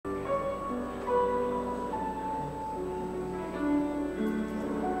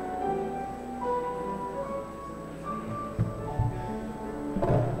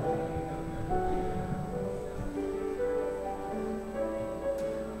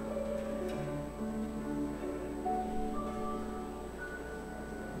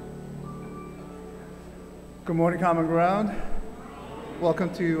Good morning, Common Ground.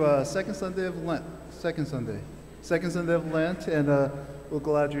 Welcome to second Sunday of Lent. Second Sunday of Lent, and we're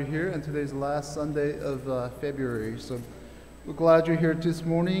glad you're here. And today's the last Sunday of February, so we're glad you're here this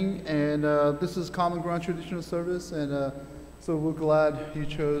morning. And this is Common Ground Traditional Service, and so we're glad you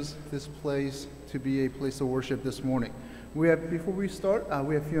chose this place to be a place of worship this morning. Before we start,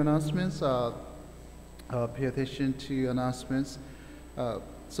 we have a few announcements. Pay attention to announcements.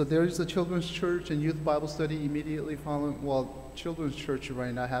 So there is a children's church and youth Bible study immediately following, children's church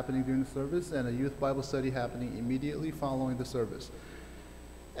right now happening during the service, and a youth Bible study happening immediately following the service.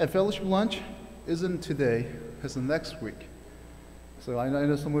 And fellowship lunch isn't today, it's next week. So I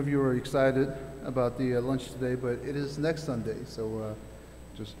know some of you are excited about the lunch today, but it is next Sunday, so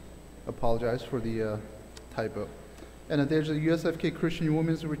just apologize for the typo. And there's a USFK Christian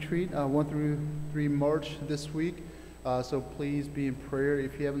Women's Retreat, 1 through 3 March this week. So please be in prayer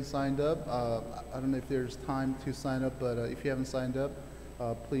if you haven't signed up. I don't know if there's time to sign up, but if you haven't signed up,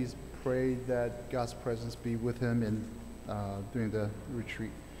 please pray that God's presence be with him during the retreat.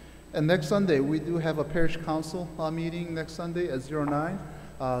 And next Sunday, we do have a parish council meeting next Sunday at 09.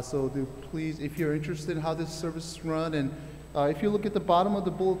 So please, if you're interested in how this service is run, and if you look at the bottom of the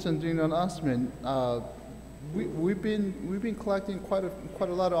bulletin during the announcement, we've been collecting quite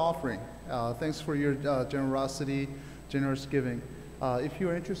a lot of offering. Thanks for your generosity. Generous giving. If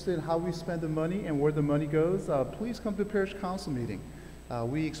you're interested in how we spend the money and where the money goes, please come to parish council meeting.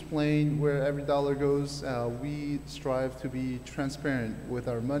 We explain where every dollar goes. We strive to be transparent with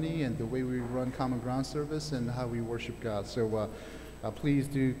our money and the way we run Common Ground service and how we worship God. So please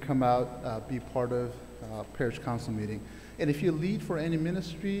do come out, be part of parish council meeting. And if you lead for any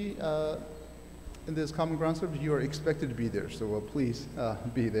ministry in this Common Ground service, you are expected to be there. So please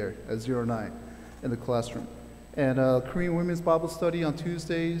be there at 09 in the classroom. And Korean Women's Bible Study on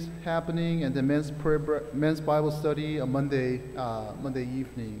Tuesdays happening, and the men's Bible Study on Monday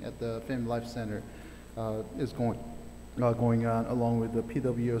evening at the Family Life Center is going on, along with the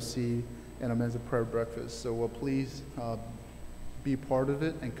PWOC and a men's prayer breakfast. So please be part of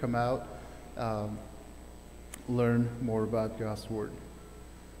it and come out, learn more about God's Word.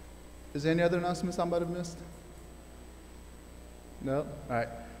 Is there any other announcements I might have missed? No? All right.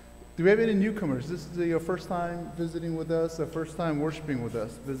 Do we have any newcomers? This is your first time visiting with us, first time worshiping with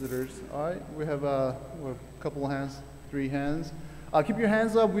us, visitors. All right, we have a couple of hands, 3 hands. Keep your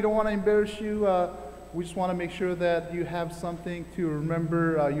hands up. We don't want to embarrass you. We just want to make sure that you have something to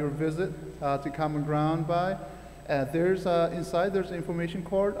remember your visit to Common Ground by. There's inside, there's an information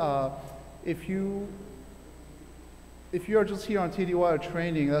card. If you are just here on TDY or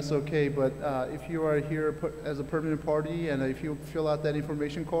training, that's okay, but if you are here as a permanent party, and if you fill out that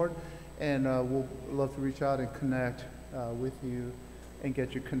information card, and we'll love to reach out and connect with you and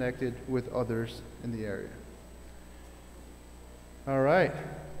get you connected with others in the area. All right.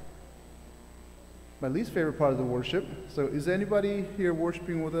 My least favorite part of the worship. So is anybody here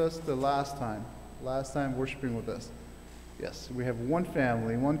worshiping with us the last time? Last time worshiping with us? Yes, we have one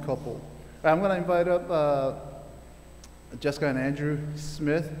family, one couple. I'm going to invite up Jessica and Andrew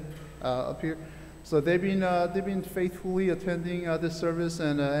Smith up here. So they've been faithfully attending this service,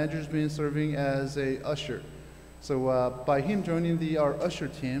 and Andrew's been serving as a usher. So by him joining our usher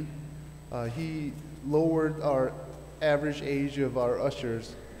team, he lowered our average age of our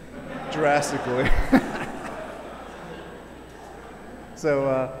ushers drastically.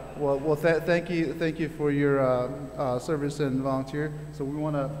 So thank you for your service and volunteer. So we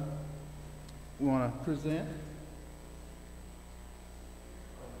want to present.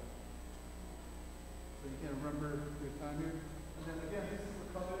 Remember your time here. And then again, this is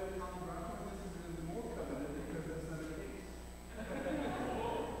the covenant Common Ground, and this is the more covenant because that's not the case.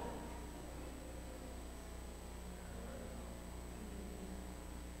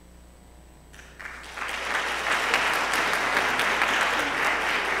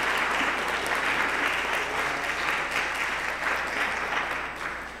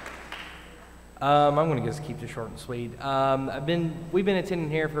 I'm going to just keep this short and sweet. We've been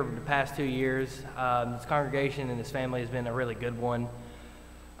attending here for the past 2 years. This congregation and this family has been a really good one.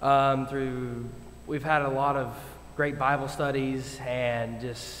 We've had a lot of great Bible studies, and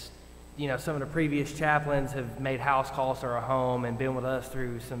just, some of the previous chaplains have made house calls to our home and been with us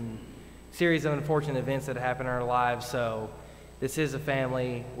through some series of unfortunate events that have happened in our lives. So this is a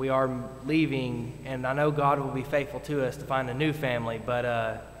family. We are leaving, and I know God will be faithful to us to find a new family,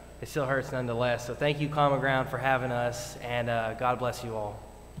 but it still hurts nonetheless. So thank you, Common Ground, for having us, and God bless you all.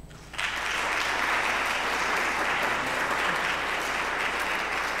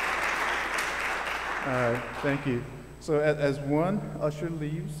 All right, thank you. So as one usher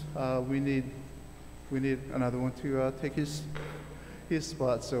leaves, we need we need another one to take his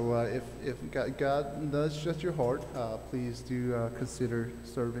spot. So if God nudged at your heart, please do consider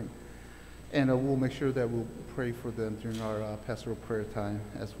serving. And we'll make sure that we'll pray for them during our pastoral prayer time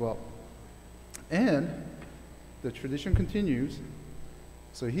as well. And the tradition continues.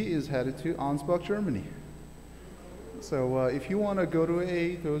 So he is headed to Ansbach, Germany. So if you want to go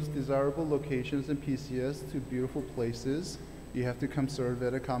to those desirable locations in PCS, to beautiful places, you have to come serve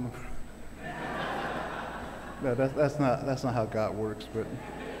at a common. No, that's not how God works, but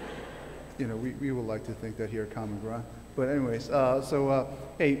you know, we would like to think that here at Common Ground. But anyways,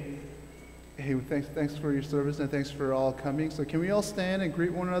 hey, thanks for your service and thanks for all coming. So can we all stand and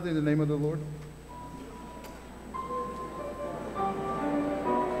greet one another in the name of the Lord?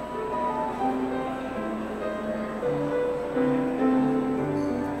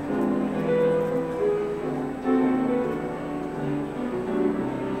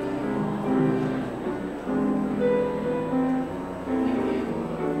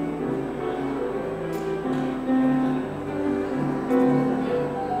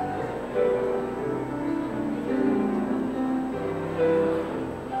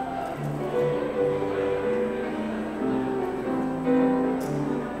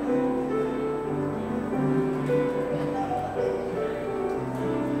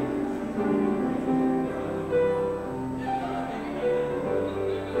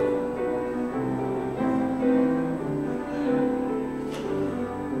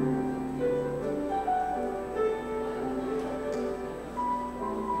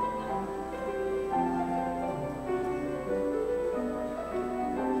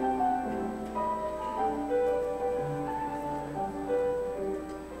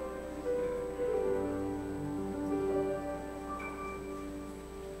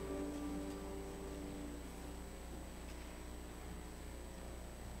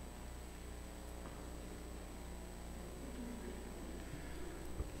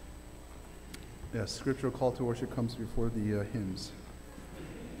 Yes, scriptural call to worship comes before the hymns.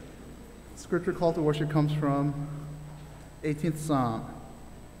 Scriptural call to worship comes from 18th Psalm.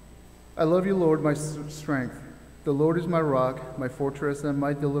 I love you, Lord, my strength. The Lord is my rock, my fortress, and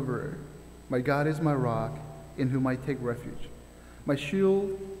my deliverer. My God is my rock, in whom I take refuge, my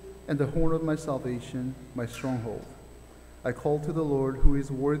shield and the horn of my salvation, my stronghold. I call to the Lord, who is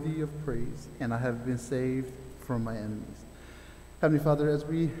worthy of praise, and I have been saved from my enemies. Heavenly Father, as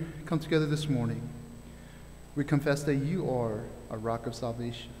we come together this morning, we confess that you are a rock of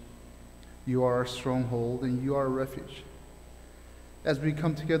salvation. You are our stronghold, and you are our refuge. As we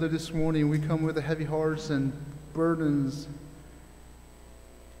come together this morning, we come with heavy hearts and burdens.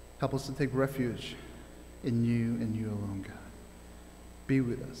 Help us to take refuge in you and you alone, God. Be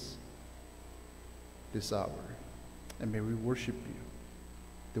with us this hour, and may we worship you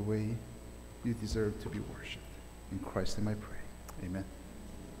the way you deserve to be worshipped. In Christ's name I pray. Amen.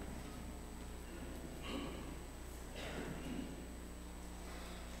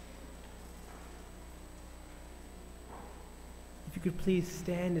 If you could please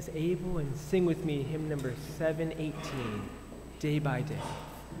stand as able and sing with me hymn number 718, Day by Day.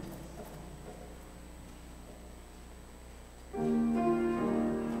 Day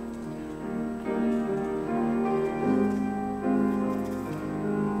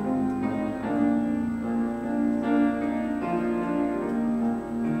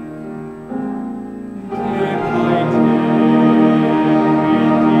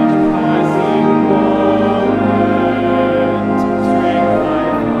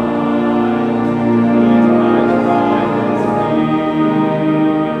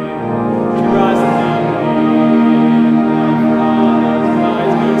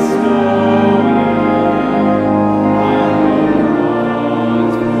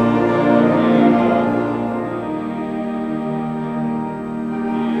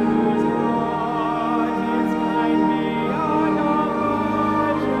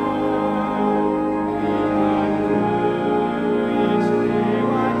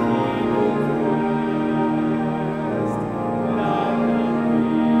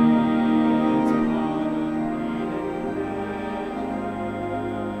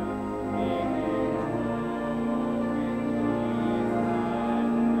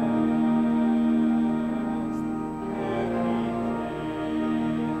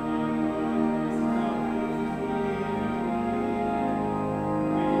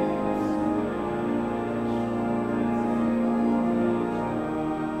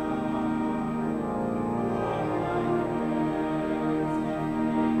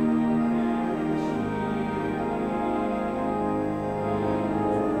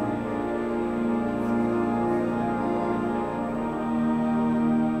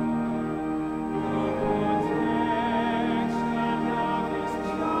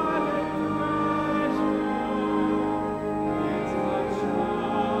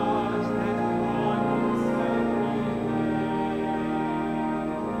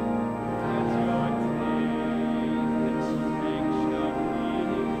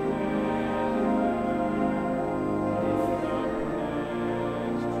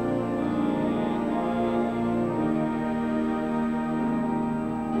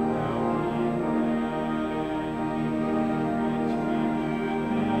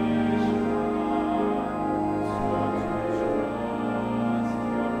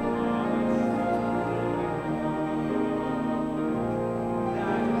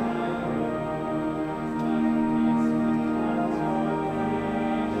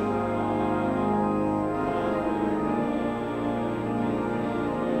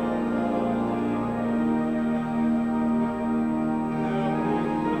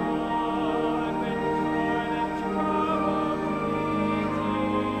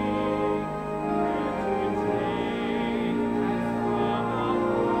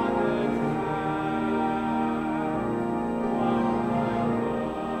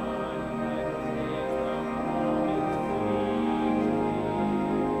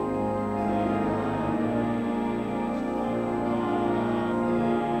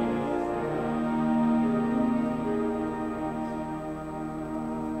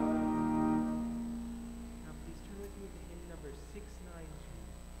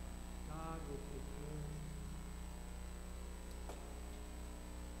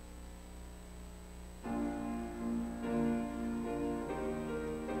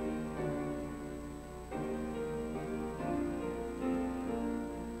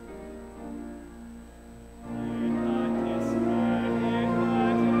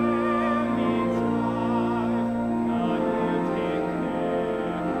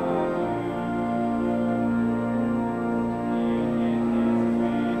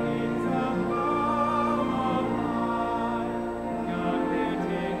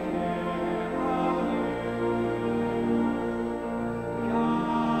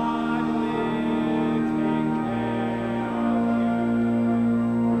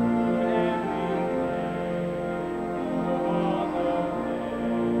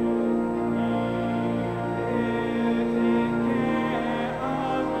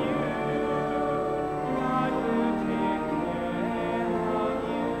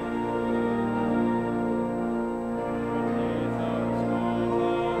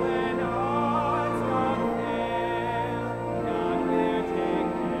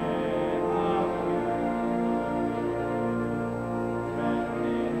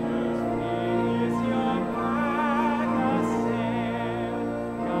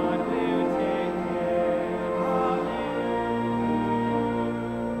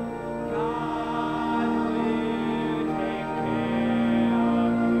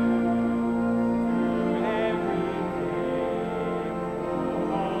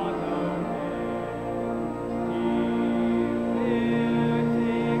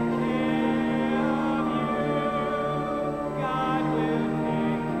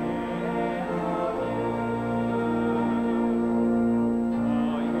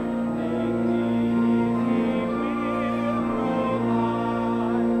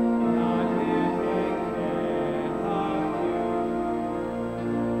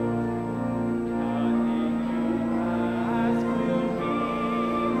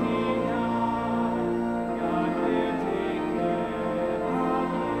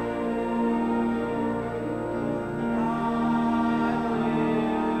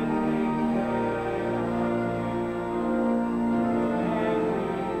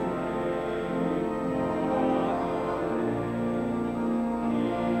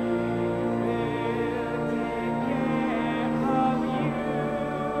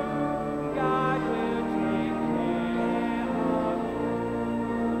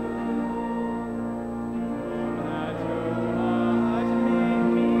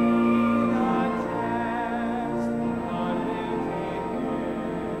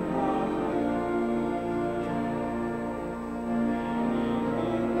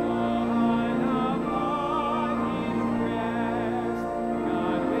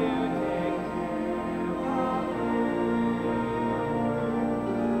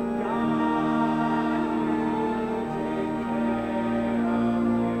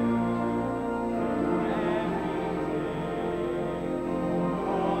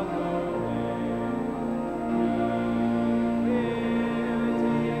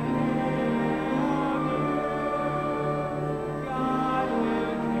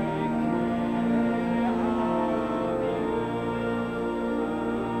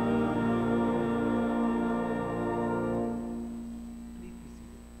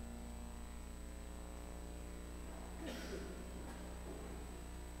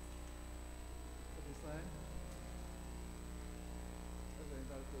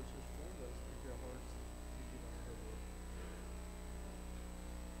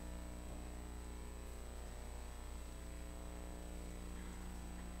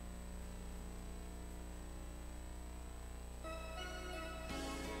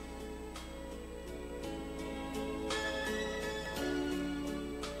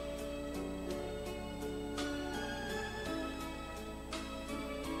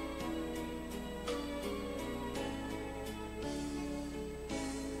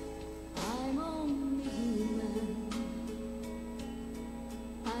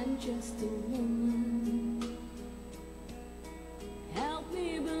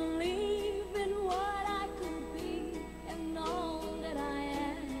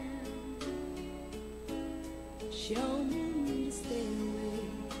show me the stairway.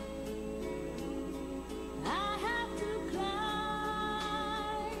 I have to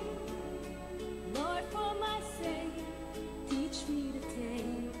climb, Lord, for my sake, teach me to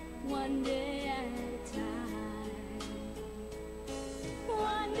take one day at a time.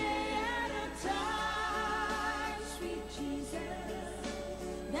 One day at a time, sweet Jesus,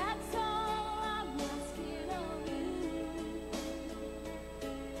 that's all I'm asking of you.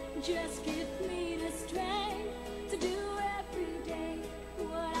 Just give me the strength to do every day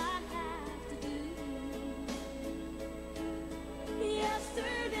what I have to do.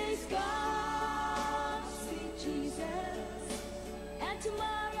 Yesterday's gone, sweet Jesus, and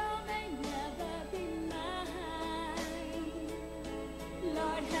tomorrow may never be mine.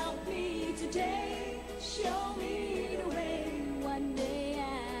 Lord, help me today, show me the way, one day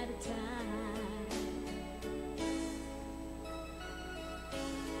at a time.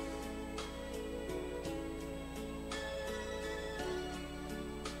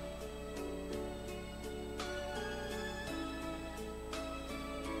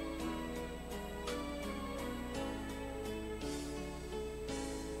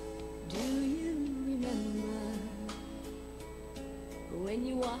 Do you remember when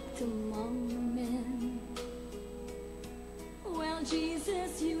you walked among men? Well,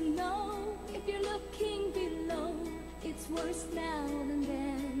 Jesus, you know, if you're looking below, it's worse now than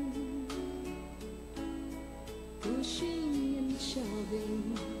then. Pushing and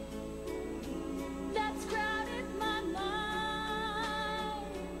shoving, that's crowded my mind.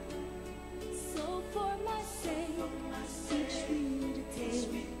 So for my sake, teach me to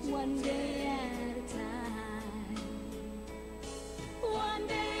take one day at a time. One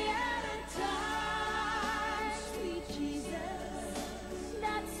day at a time, sweet Jesus,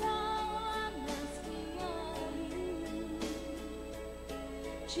 that's all I'm asking of you.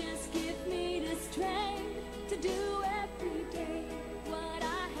 Just give me the strength to do every day what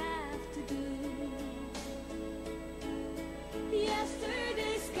I have to do.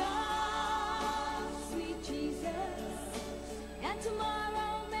 Yesterday's gone, sweet Jesus, and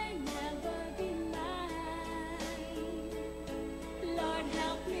tomorrow may never be mine. Lord,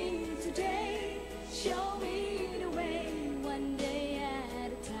 help me today, show me the way, one day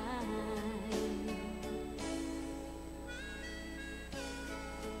at a time.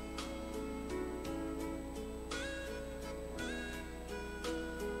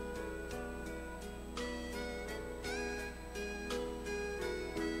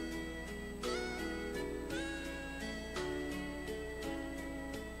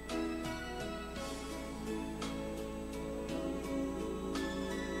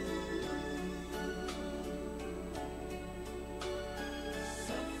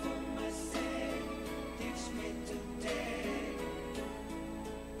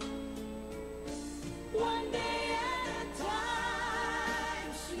 One day at a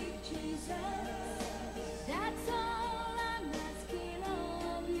time, sweet Jesus, that's all I'm asking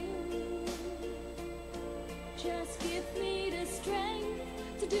of you. Just give me the strength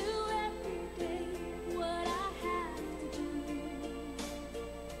to do every day what I have to do.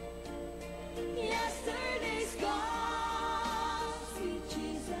 Yesterday's gone, sweet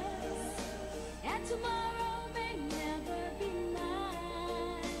Jesus, and tomorrow may never be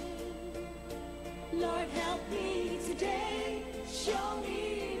mine. Lord, help me today, show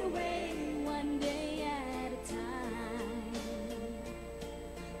me the way, one day at a time.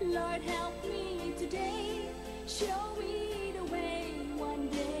 Lord, help me today, show me the way, one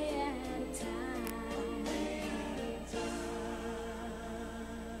day at a time.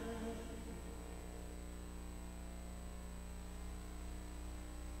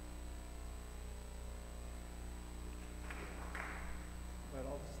 Right,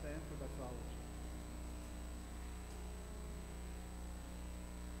 all to stand for doxology.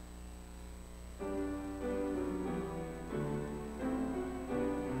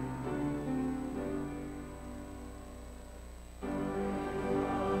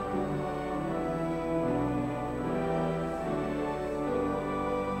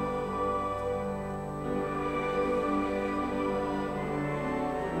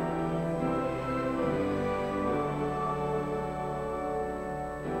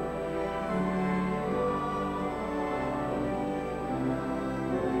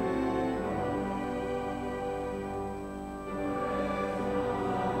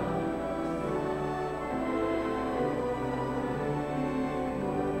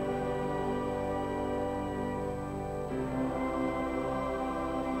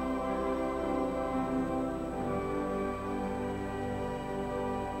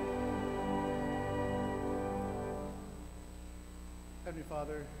 Heavenly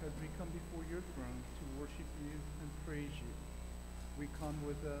Father, as we come before your throne to worship you and praise you, we come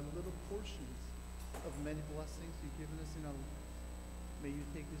with little portions of many blessings you've given us in our lives. May you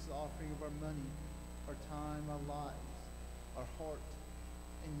take this offering of our money, our time, our lives, our heart,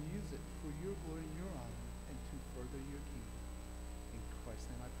 and use it for your glory and your honor and to further your kingdom. In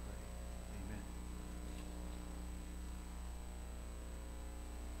Christ's name I pray. Amen.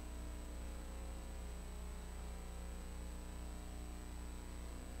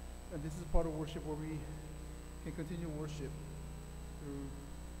 And this is a part of worship where we can continue worship through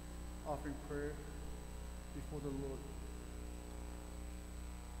offering prayer before the Lord.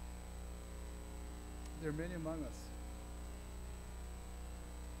 There are many among us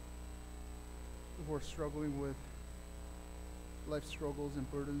who are struggling with life struggles and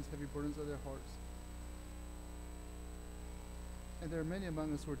burdens, heavy burdens of their hearts. And there are many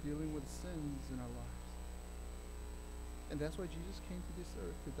among us who are dealing with sins in our lives. And that's why Jesus came to this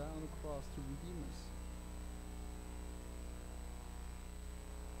earth to die on the cross to redeem us.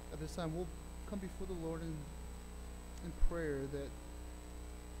 At this time, we'll come before the Lord in prayer that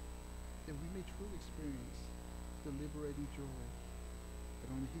we may truly experience the liberating joy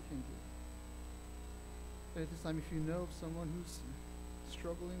that only He can give. And at this time, if you know of someone who's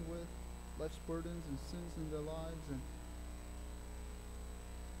struggling with life's burdens and sins in their lives, and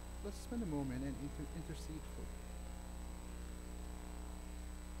let's spend a moment and intercede for them.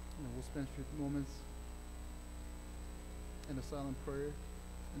 And we'll spend a few moments in a silent prayer,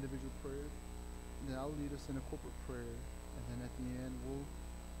 individual prayer, and then I'll lead us in a corporate prayer, and then at the end we'll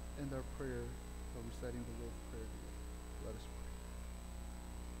end our prayer by reciting the Lord's Prayer together. Let us pray.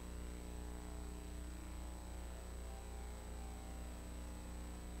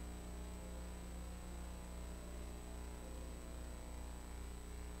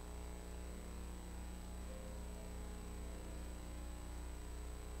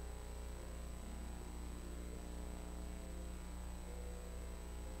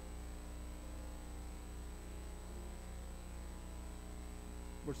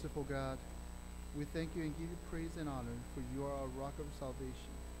 Merciful God, we thank you and give you praise and honor, for you are our rock of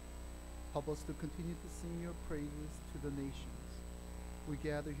salvation. Help us to continue to sing your praises to the nations. We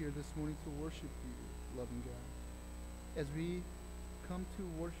gather here this morning to worship you, loving God. As we come to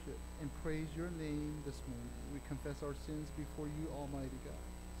worship and praise your name this morning, we confess our sins before you, Almighty God.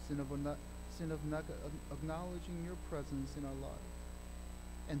 Sin of not acknowledging your presence in our lives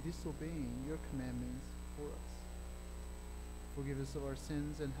and disobeying your commandments for us. Forgive us of our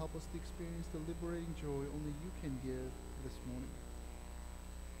sins and help us to experience the liberating joy only you can give this morning.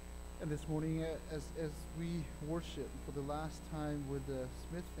 And this morning, as we worship for the last time with the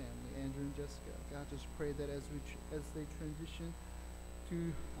Smith family, Andrew and Jessica, God, just pray that as they transition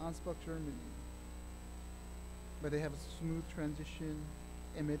to Ansbach, Germany, may they have a smooth transition,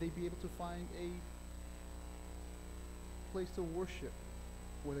 and may they be able to find a place to worship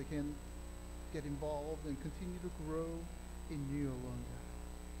where they can get involved and continue to grow in you alone, God.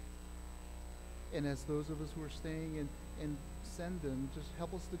 And as those of us who are staying and send them, just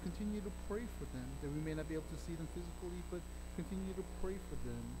help us to continue to pray for them, that we may not be able to see them physically, but continue to pray for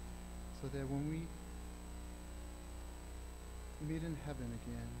them, so that when we meet in heaven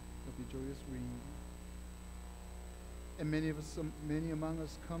again, there'll be joyous reunion. And many among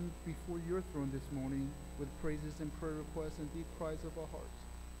us come before your throne this morning with praises and prayer requests and deep cries of our hearts.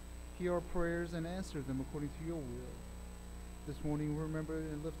 Hear our prayers and answer them according to your will. This morning we remember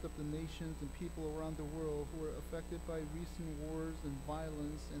and lift up the nations and people around the world who are affected by recent wars and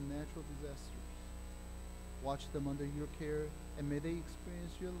violence and natural disasters. Watch them under your care, and may they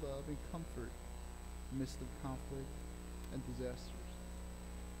experience your love and comfort in the midst of conflict and disasters.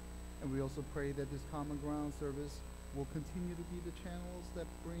 And we also pray that this Common Ground service will continue to be the channels that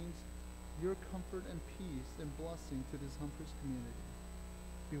brings your comfort and peace and blessing to this Humphreys community.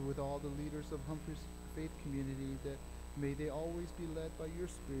 Be with all the leaders of Humphreys faith community, that may they always be led by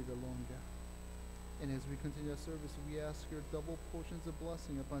your Spirit alone, God. And as we continue our service, we ask your double portions of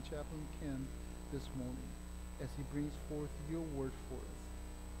blessing upon Chaplain Ken this morning as he brings forth your word for us.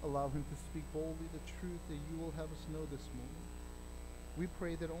 Allow him to speak boldly the truth that you will have us know this morning. We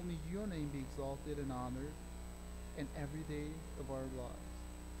pray that only your name be exalted and honored in every day of our lives.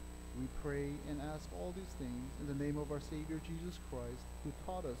 We pray and ask all these things in the name of our Savior Jesus Christ, who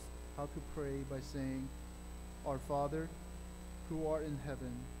taught us how to pray by saying, Our Father, who art in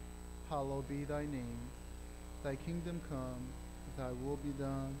heaven, hallowed be thy name. Thy kingdom come, thy will be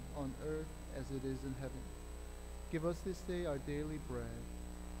done on earth as it is in heaven. Give us this day our daily bread,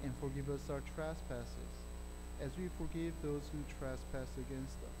 and forgive us our trespasses, as we forgive those who trespass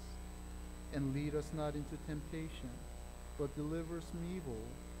against us. And lead us not into temptation, but deliver us from evil.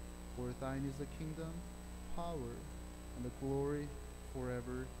 For thine is the kingdom, power, and the glory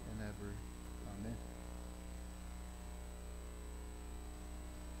forever and ever. Amen.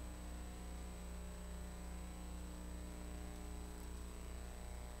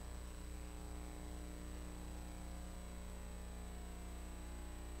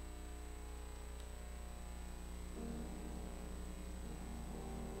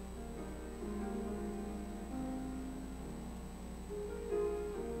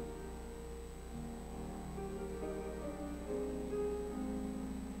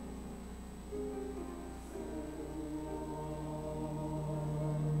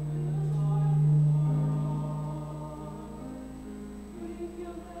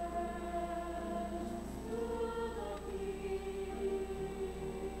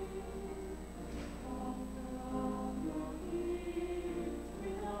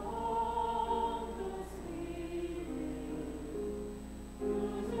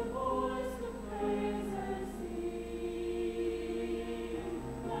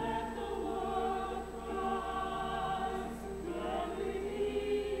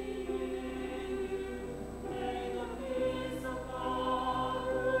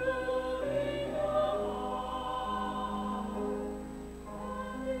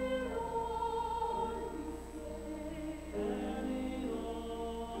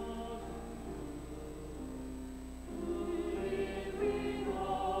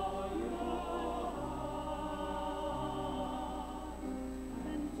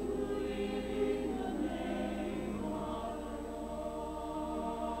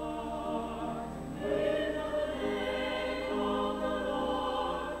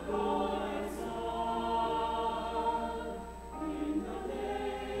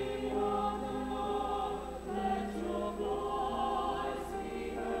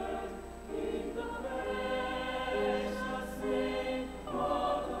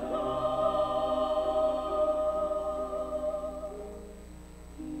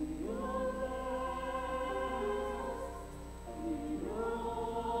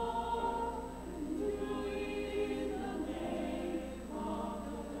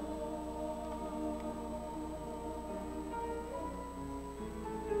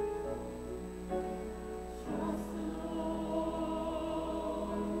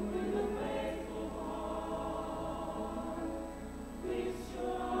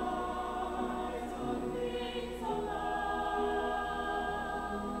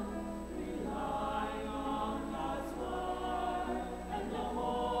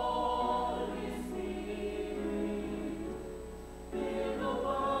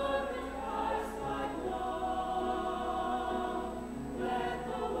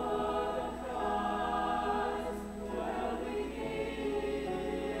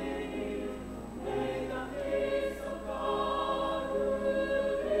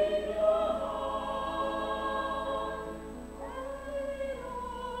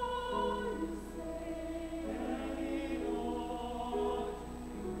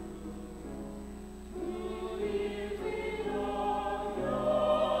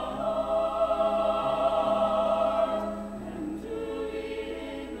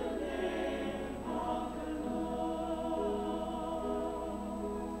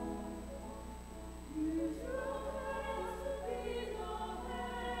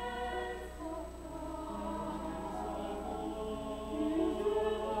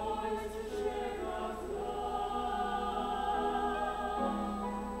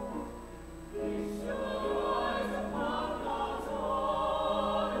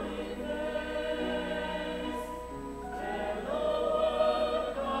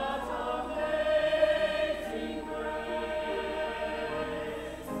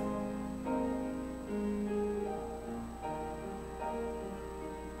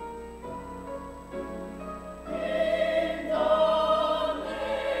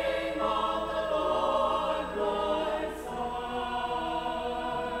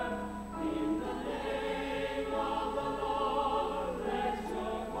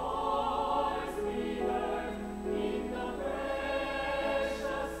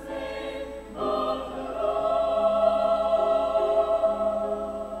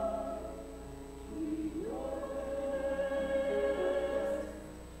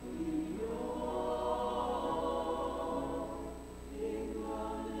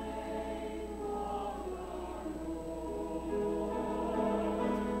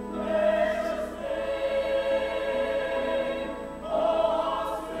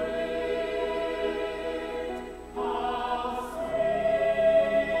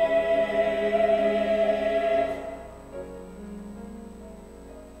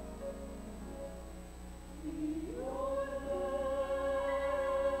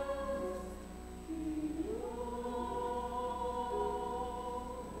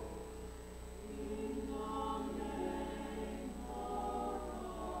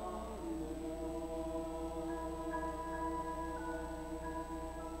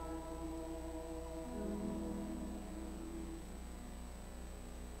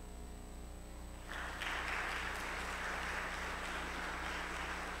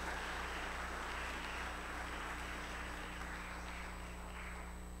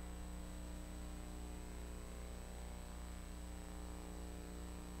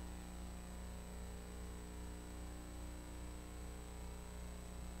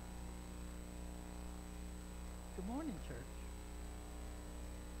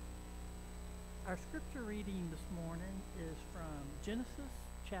 Our scripture reading this morning is from Genesis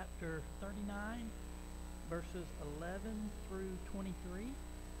chapter 39, verses 11 through 23.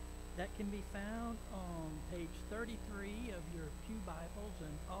 That can be found on page 33 of your pew Bibles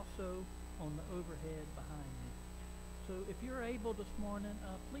and also on the overhead behind me. So if you're able this morning,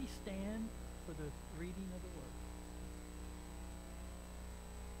 please stand for the reading of the word.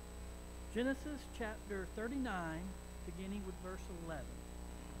 Genesis chapter 39, beginning with verse 11.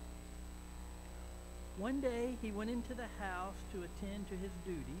 One day he went into the house to attend to his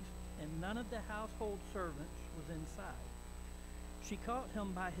duties, and none of the household servants was inside. She caught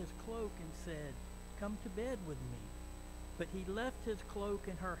him by his cloak and said, "Come to bed with me." But he left his cloak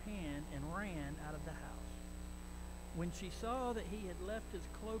in her hand and ran out of the house. When she saw that he had left his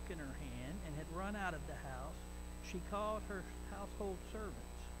cloak in her hand and had run out of the house, she called her household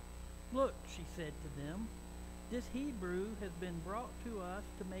servants. "Look," she said to them, "this Hebrew has been brought to us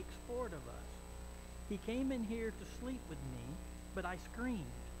to make sport of us. He came in here to sleep with me, but I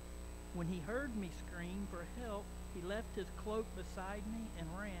screamed. When he heard me scream for help, he left his cloak beside me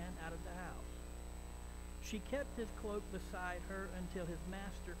and ran out of the house." She kept his cloak beside her until his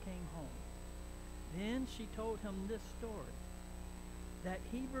master came home. Then she told him this story. "That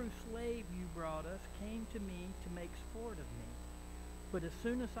Hebrew slave you brought us came to me to make sport of me. But as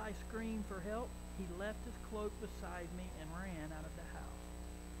soon as I screamed for help, he left his cloak beside me and ran out of the house."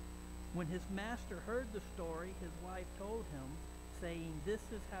 When his master heard the story his wife told him, saying, "This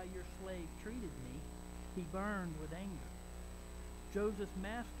is how your slave treated me," he burned with anger. Joseph's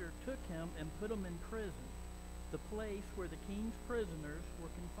master took him and put him in prison, the place where the king's prisoners were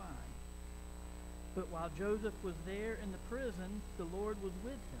confined. But while Joseph was there in the prison, the Lord was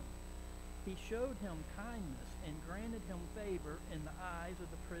with him. He showed him kindness and granted him favor in the eyes of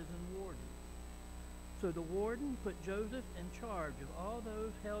the prison warden. So the warden put Joseph in charge of all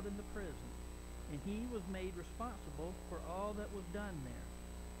those held in the prison, and he was made responsible for all that was done there.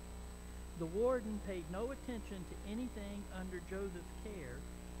 The warden paid no attention to anything under Joseph's care,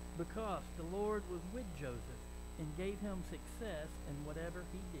 because the Lord was with Joseph and gave him success in whatever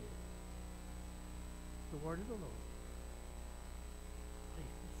he did. The word of the Lord. Please.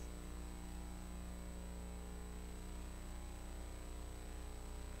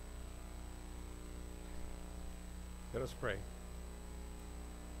 Let us pray.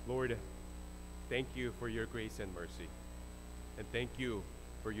 Lord, thank you for your grace and mercy. And thank you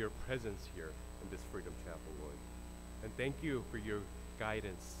for your presence here in this Freedom Chapel, Lord. And thank you for your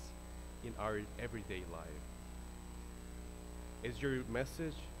guidance in our everyday life. As your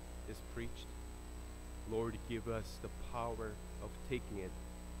message is preached, Lord, give us the power of taking it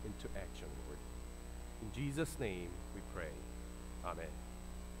into action, Lord. In Jesus' name we pray. Amen.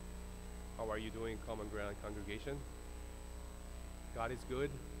 How are you doing, Common Ground congregation? God is good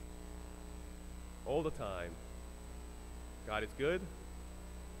all the time. God is good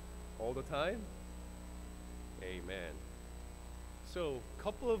all the time. Amen. So, a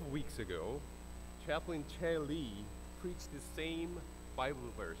couple of weeks ago, Chaplain Che Lee preached the same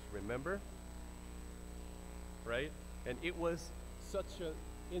Bible verse, remember? Right? And it was such an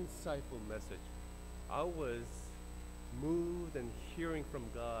insightful message. I was moved and hearing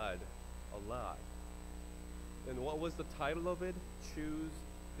from God a lot. And what was the title of it? Choose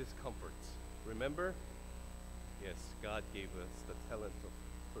Discomforts. Remember? Yes, God gave us the talent of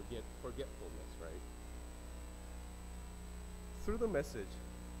forgetfulness, right? Through the message,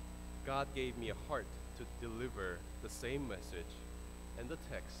 God gave me a heart to deliver the same message and the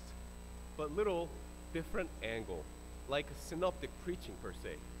text, but little different angle, like synoptic preaching per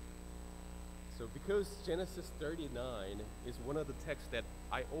se. So because Genesis 39 is one of the texts that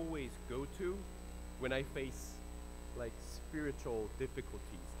I always go to when I face like spiritual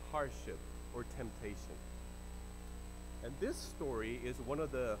difficulties, hardship, or temptation. And this story is one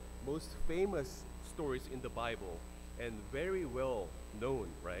of the most famous stories in the Bible and very well known,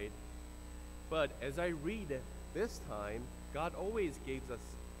 right? But as I read this time, God always gives us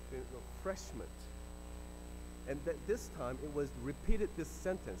refreshment. And this time it was repeated this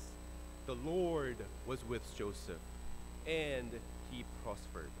sentence, "The Lord was with Joseph, and he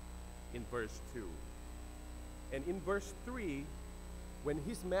prospered," in verse 2. And in verse 3, when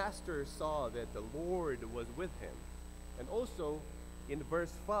his master saw that the Lord was with him. And also in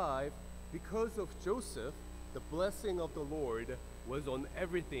verse 5, because of Joseph, the blessing of the Lord was on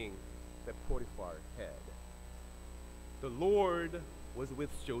everything that Potiphar had. The Lord was with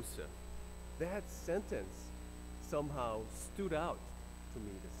Joseph. That sentence somehow stood out to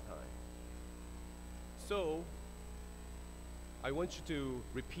me this time. So, I want you to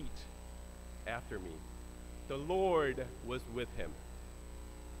repeat after me. The Lord was with him.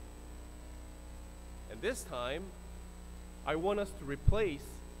 And this time, I want us to replace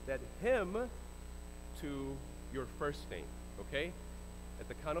that him to your first name, okay? At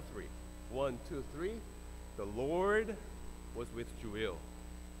the count of three. 1, 2, 3. The Lord was with Joel.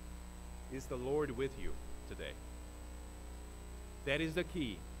 Is the Lord with you today? That is the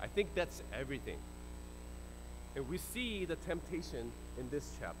key. I think that's everything. And we see the temptation in this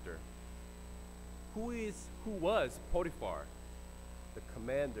chapter. Who was Potiphar, the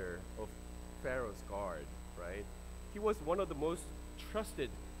commander of Pharaoh's guard, right? He was one of the most trusted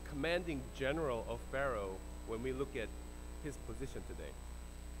commanding general of Pharaoh when we look at his position today.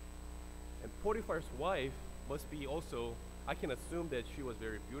 And Potiphar's wife must be also, I can assume that she was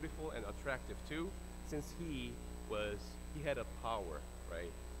very beautiful and attractive too, since he had a power,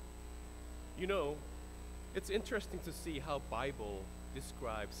 right? You know, it's interesting to see how Bible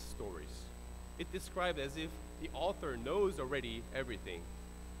describes stories. It describes as if the author knows already everything,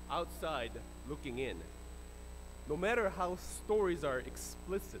 outside looking in. No matter how stories are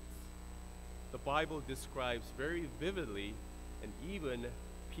explicit, the Bible describes very vividly and even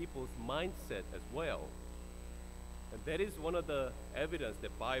people's mindset as well. And that is one of the evidence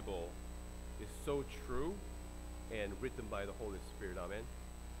that Bible is so true and written by the Holy Spirit. Amen.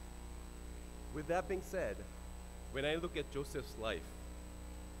 With that being said, when I look at Joseph's life,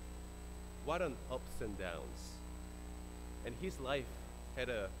 what an ups and downs. And his life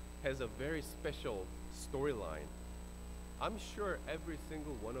has a very special storyline. I'm sure every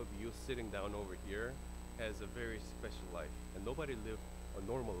single one of you sitting down over here has a very special life, and nobody lived a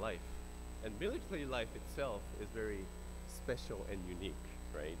normal life. And military life itself is very special and unique,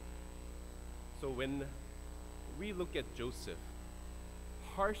 right? So when we look at Joseph,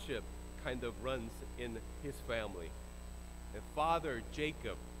 hardship kind of runs in his family. And father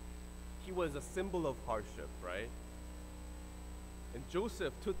Jacob, he was a symbol of hardship, right? And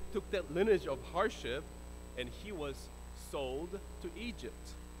Joseph took that lineage of hardship, and he was sold to Egypt.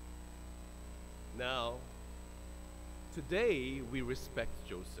 Now, today we respect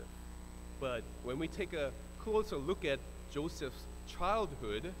Joseph. But when we take a closer look at Joseph's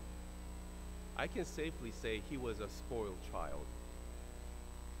childhood, I can safely say he was a spoiled child.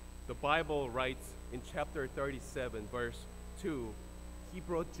 The Bible writes in chapter 37, verse 2, he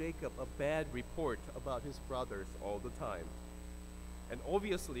brought Jacob a bad report about his brothers all the time. And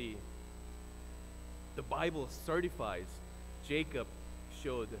obviously, the Bible certifies Jacob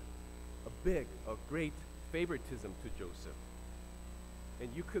showed a great favoritism to Joseph. And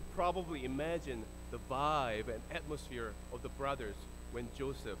you could probably imagine the vibe and atmosphere of the brothers when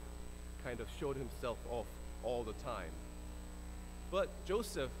Joseph kind of showed himself off all the time. But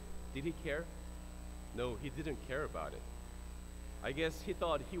Joseph, did he care? No, he didn't care about it. I guess he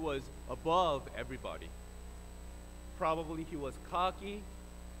thought he was above everybody. Probably he was cocky.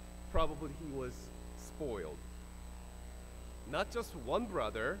 Probably he was spoiled. Not just one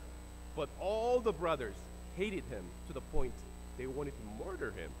brother, but all the brothers hated him to the point they wanted to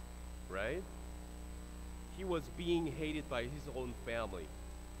murder him, right? He was being hated by his own family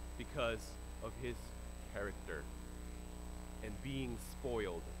because of his character and being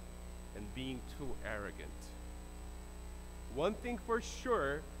spoiled and being too arrogant. One thing for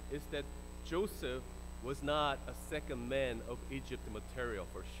sure is that Joseph was not a second man of Egypt material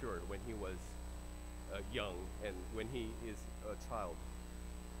for sure when he was young and when he is a child.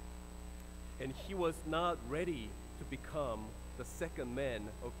 And he was not ready to become the second man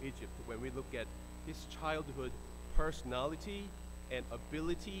of Egypt when we look at his childhood personality and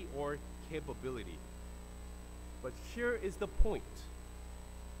ability or capability. But here is the point.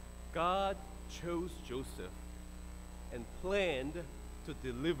 God chose Joseph and planned to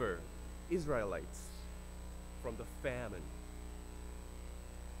deliver Israelites from the famine.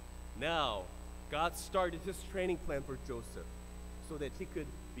 Now, God started his training plan for Joseph so that he could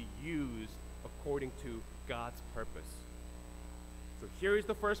be used according to God's purpose. So here is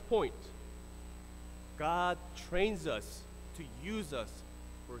the first point. God trains us to use us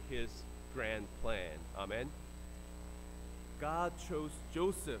for his grand plan. Amen. God chose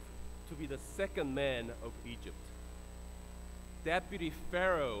Joseph to be the second man of Egypt, deputy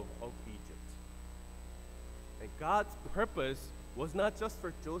Pharaoh of Egypt. And God's purpose was not just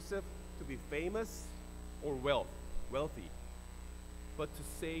for Joseph to be famous or wealthy, but to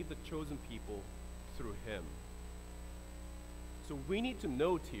save the chosen people through him. So we need to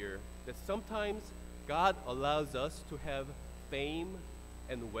note here that sometimes God allows us to have fame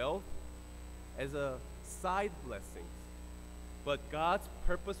and wealth as a side blessing. But God's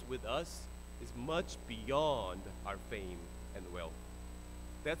purpose with us is much beyond our fame and wealth.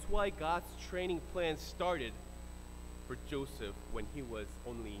 That's why God's training plan started for Joseph when he was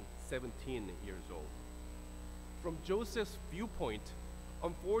only 17 years old. From Joseph's viewpoint,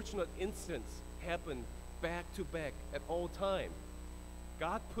 unfortunate incidents happen back to back at all time.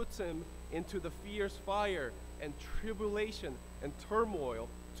 God puts him into the fierce fire and tribulation and turmoil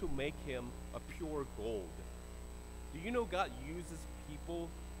to make him a pure gold. Do you know God uses people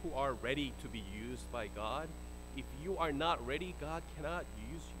who are ready to be used by God? If you are not ready, God cannot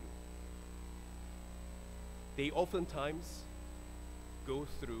use you. They oftentimes go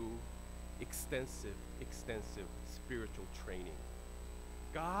through extensive spiritual training.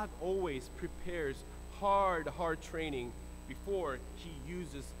 God always prepares hard training before he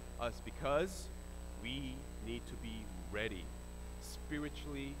uses us because we need to be ready,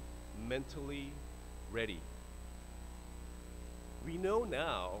 spiritually, mentally ready. We know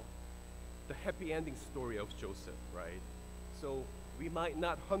now the happy ending story of Joseph, right? So we might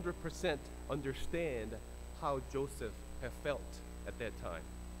not 100% understand how Joseph have felt at that time.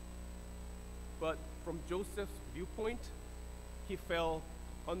 But from Joseph's viewpoint, he fell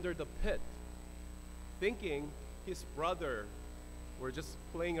under the pit, thinking his brother were just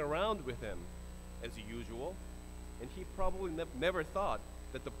playing around with him as usual, and he probably never thought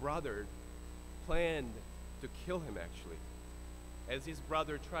that the brother planned to kill him actually. As his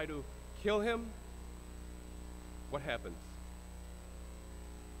brother tried to kill him, what happens?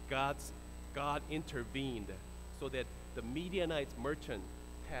 God intervened so that the Midianite merchant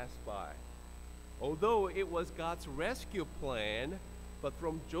passed by. Although it was God's rescue plan, but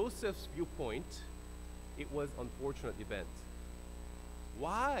from Joseph's viewpoint, it was an unfortunate event.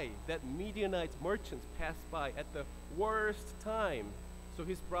 Why that Midianite merchants passed by at the worst time? So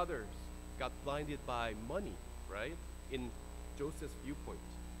his brothers got blinded by money, right? In Joseph's viewpoint.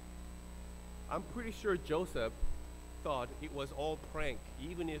 I'm pretty sure Joseph thought it was all prank,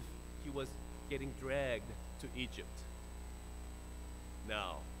 even if he was getting dragged to Egypt.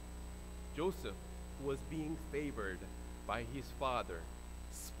 Now, Joseph, who was being favored by his father,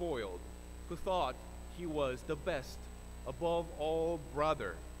 spoiled, who thought he was the best above all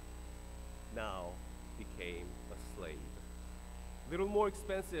brother, now became a slave. Little more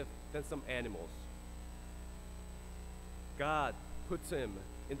expensive than some animals. God puts him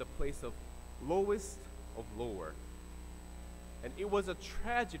in the place of lowest of lower. And it was a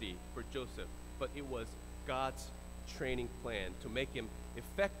tragedy for Joseph, but it was God's training plan to make him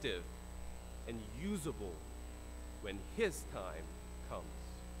effective and usable when his time comes.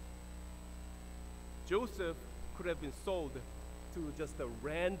 Joseph could have been sold to just a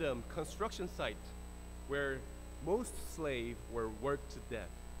random construction site where most slaves were worked to death.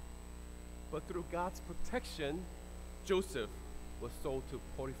 But through God's protection, Joseph was sold to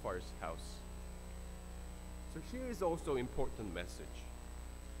Potiphar's house. So here is also an important message.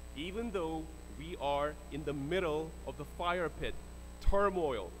 Even though we are in the middle of the fire pit,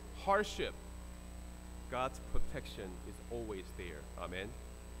 turmoil, hardship, God's protection is always there. Amen.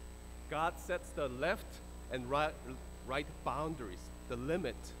 God sets the left and right boundaries, the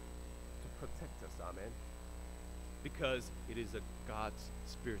limit to protect us. Amen. Because it is God's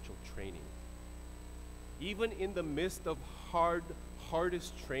spiritual training. Even in the midst of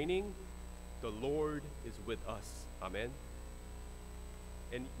hardest training, the Lord is with us. Amen.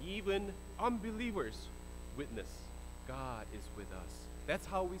 And even unbelievers witness God is with us. That's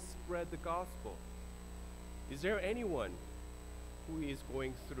how we spread the gospel. Is there anyone who is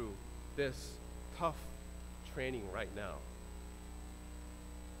going through this tough training right now?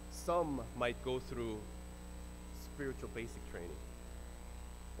 Some might go through spiritual basic training.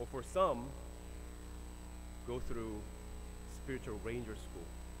 Or for some, go through spiritual ranger school.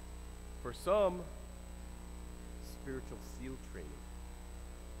 For some, spiritual SEAL training.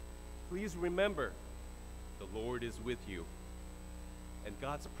 Please remember, the Lord is with you, and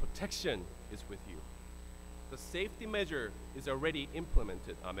God's protection is with you. The safety measure is already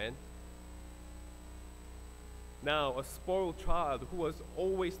implemented. Amen. Now, a spoiled child who was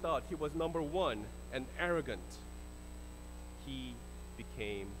always thought he was number one and arrogant, he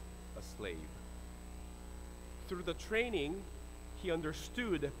became a slave. Through the training, he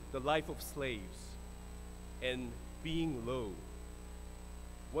understood the life of slaves and being low.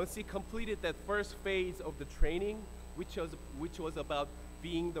 Once he completed that first phase of the training, which was about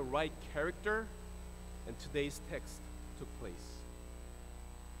being the right character, and today's text took place.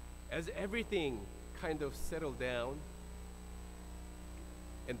 As everything kind of settled down,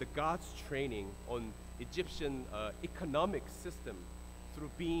 and the God's training on Egyptian economic system through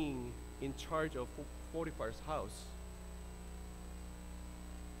being in charge of Potiphar's house,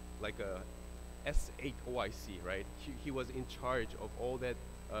 like a SHOIC, right? He was in charge of all that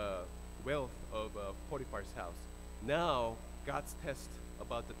wealth of Potiphar's house. Now God's test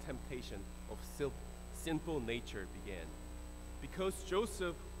about the temptation of sinful nature began. Because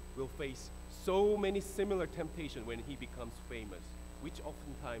Joseph will face so many similar temptations when he becomes famous, which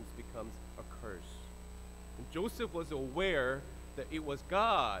oftentimes becomes a curse. And Joseph was aware that it was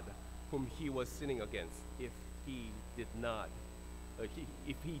God whom he was sinning against if he did not,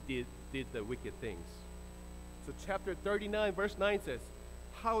 if he did the wicked things. So chapter 39 verse 9 says,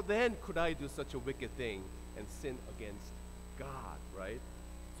 how then could I do such a wicked thing and sin against God, right?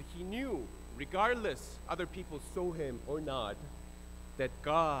 So he knew, regardless other people saw him or not, that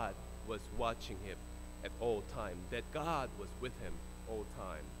God was watching him at all time, that God was with him all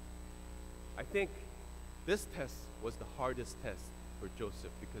time. I think this test was the hardest test for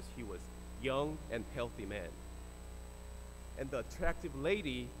Joseph because he was young and healthy man. And the attractive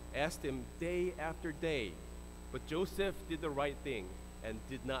lady asked him day after day, but Joseph did the right thing and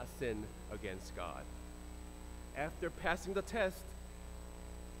did not sin against God. After passing the test,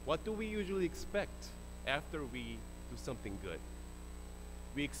 what do we usually expect after we do something good?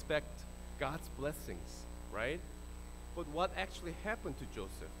 We expect God's blessings, right? But what actually happened to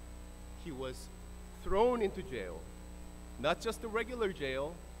Joseph? He was thrown into jail. Not just a regular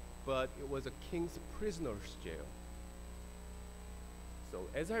jail, but it was a king's prisoner's jail. So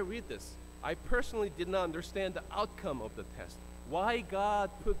as I read this, I personally did not understand the outcome of the test. Why God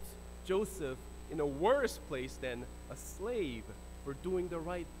puts Joseph in a worse place than a slave for doing the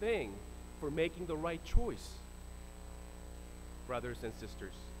right thing, for making the right choice. Brothers and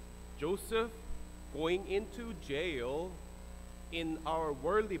sisters, Joseph going into jail, in our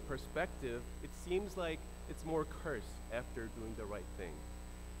worldly perspective, it seems like it's more cursed after doing the right thing.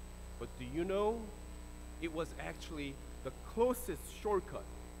 But do you know, it was actually the closest shortcut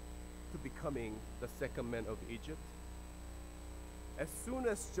to becoming the second man of Egypt. As soon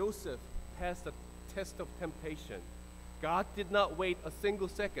as Joseph passed the test of temptation, God did not wait a single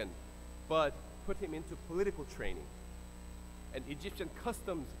second, but put him into political training and Egyptian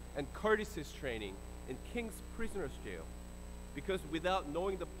customs and courtesies training in king's prisoner's jail. Because without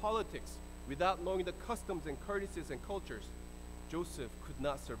knowing the politics, without knowing the customs and courtesies and cultures, Joseph could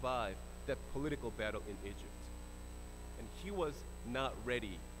not survive that political battle in Egypt. And he was not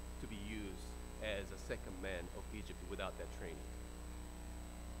ready to be used as a second man of Egypt without that training.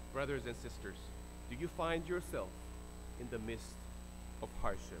 Brothers and sisters, do you find yourself in the midst of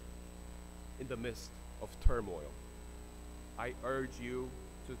hardship, in the midst of turmoil? I urge you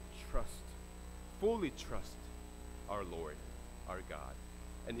to trust, fully trust our Lord, our God,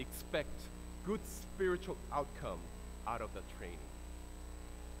 and expect good spiritual outcome out of the training.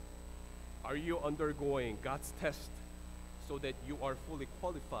 Are you undergoing God's test so that you are fully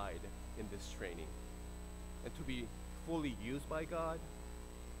qualified in this training and to be fully used by God?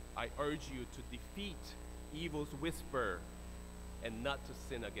 I urge you to defeat evil's whisper and not to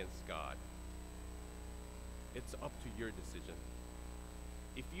sin against God. It's up to your decision.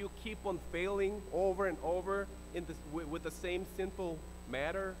 If you keep on failing over and over in this, with the same sinful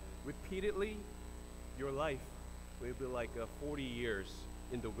matter repeatedly, your life will be like 40 years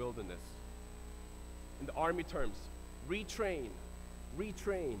in the wilderness. In the army terms, retrain,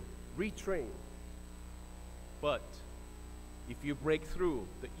 retrain, retrain. But if you break through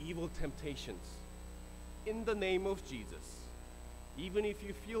the evil temptations in the name of Jesus, even if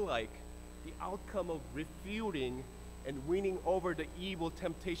you feel like the outcome of refuting and winning over the evil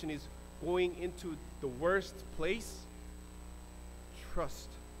temptation is going into the worst place, trust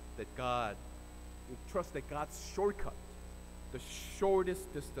that God's shortcut, the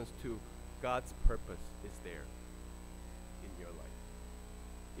shortest distance to God's purpose is there in your life.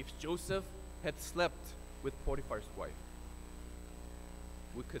 If Joseph had slept with Potiphar's wife,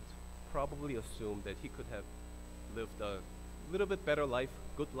 we could probably assume that he could have lived a little bit better life,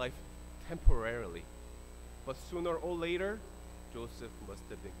 good life, temporarily. But sooner or later, Joseph must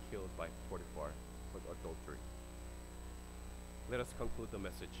have been killed by Potiphar for adultery. Let us conclude the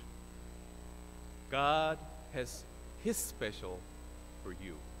message. God has His special for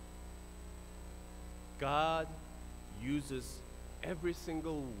you. God uses every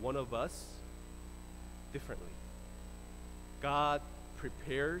single one of us differently. God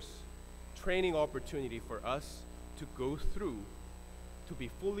prepares training opportunity for us to go through to be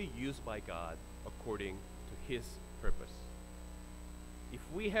fully used by God according to His purpose. If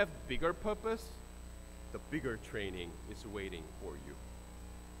we have bigger purpose, the bigger training is waiting for you.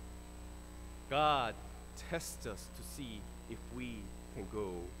 God tests us to see if we can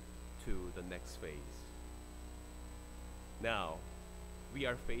go to the next phase. Now, we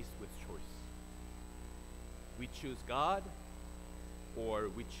are faced with choice. We choose God or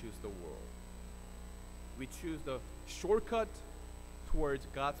we choose the world. we choose the shortcut towards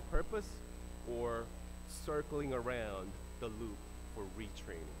God's purpose or circling around the loop for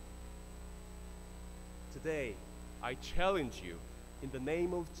retraining. Today, I challenge you, in the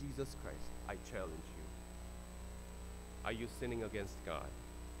name of Jesus Christ, I challenge you. Are you sinning against God?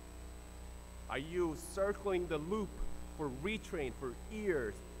 Are you circling the loop for retrain for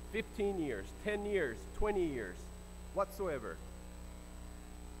years, 15 years, 10 years, 20 years, whatsoever?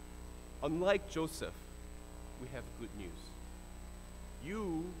 Unlike Joseph, we have good news.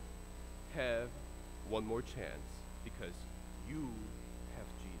 You have one more chance because you have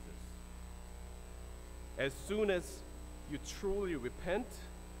Jesus. As soon as you truly repent,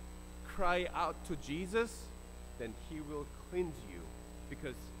 cry out to Jesus, then He will cleanse you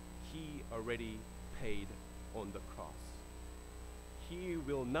because He already paid on the cross. He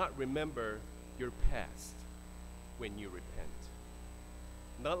will not remember your past when you repent.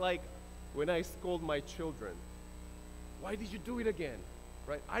 Not like when I scold my children, why did you do it again?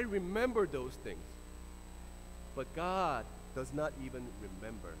 Right? I remember those things. But God does not even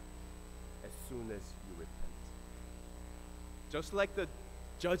remember as soon as you repent. Just like the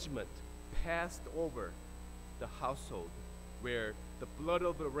judgment passed over the household where the blood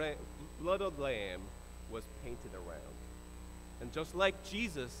of the lamb was painted around. And just like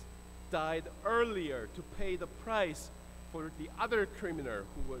Jesus died earlier to pay the price for the other criminal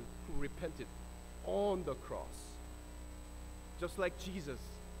who repented on the cross. Just like Jesus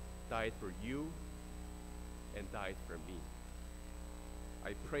died for you and died for me.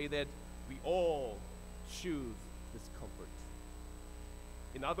 I pray that we all choose this comfort.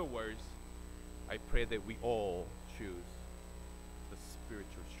 In other words, I pray that we all choose the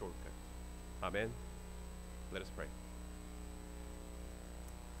spiritual shortcut. Amen. Let us pray.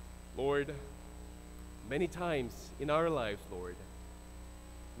 Lord, many times in our lives, Lord,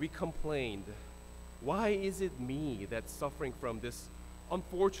 we complained, why is it me that's suffering from this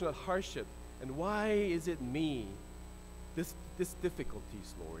unfortunate hardship? And why is it me, this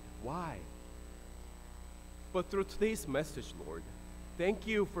difficulties, Lord? Why? But through today's message, Lord, thank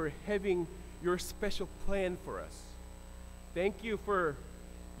you for having your special plan for us. Thank you for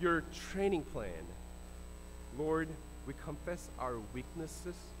your training plan. Lord, we confess our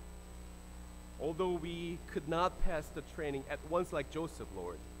weaknesses. Although we could not pass the training at once like Joseph,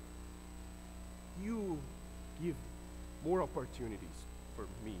 Lord, you give more opportunities for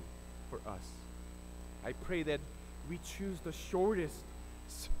me, for us. I pray that we choose the shortest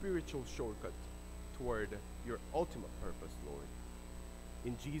spiritual shortcut toward your ultimate purpose, Lord.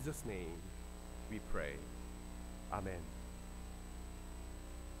 In Jesus' name we pray. Amen.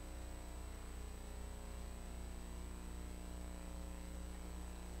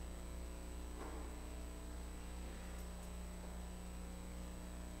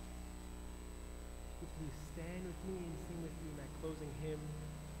 Please stand with me and sing with me my closing hymn,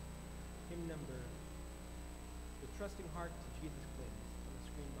 hymn number, The Trusting Heart to Jesus Clings, on the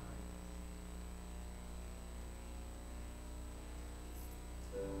screen behind us.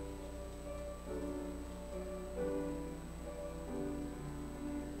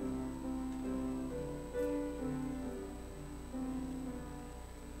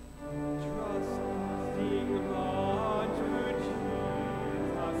 Cross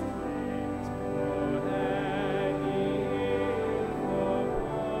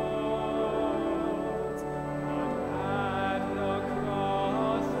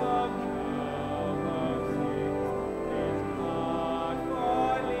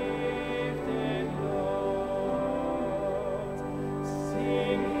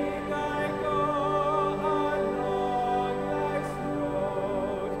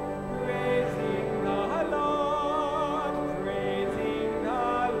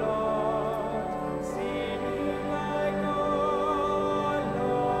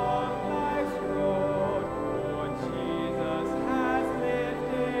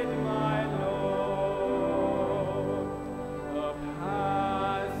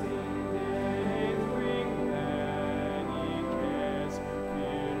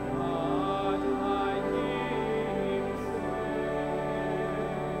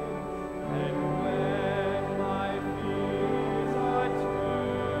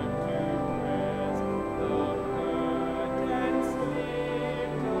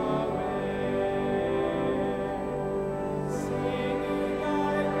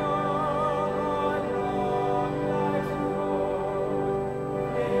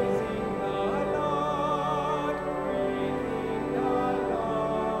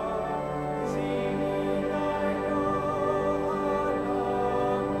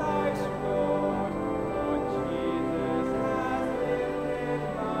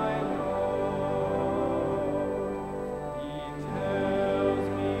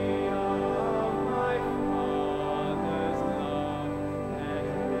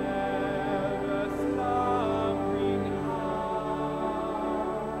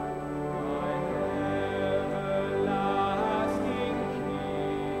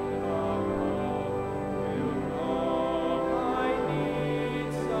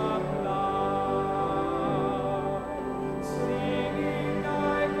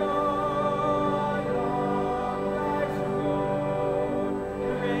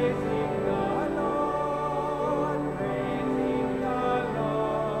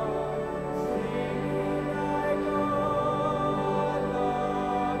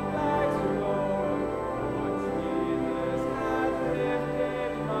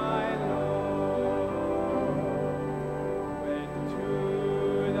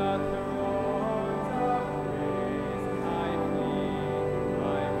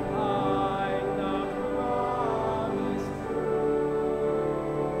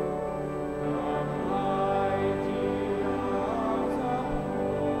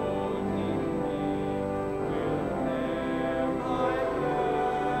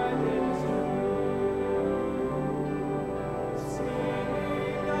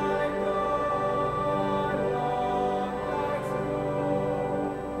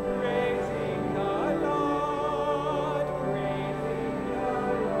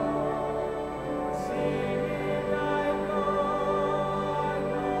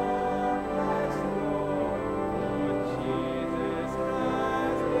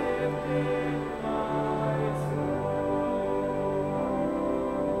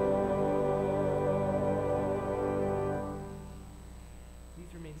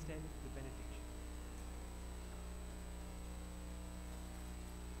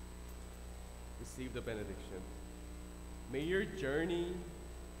receive the benediction. May your journey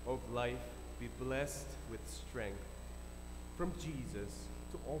of life be blessed with strength from Jesus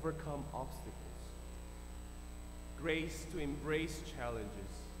to overcome obstacles, grace to embrace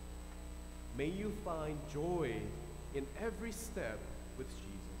challenges. May you find joy in every step with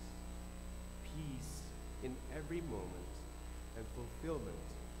Jesus, peace in every moment, and fulfillment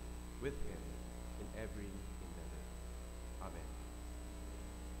with Him in every endeavor. Amen.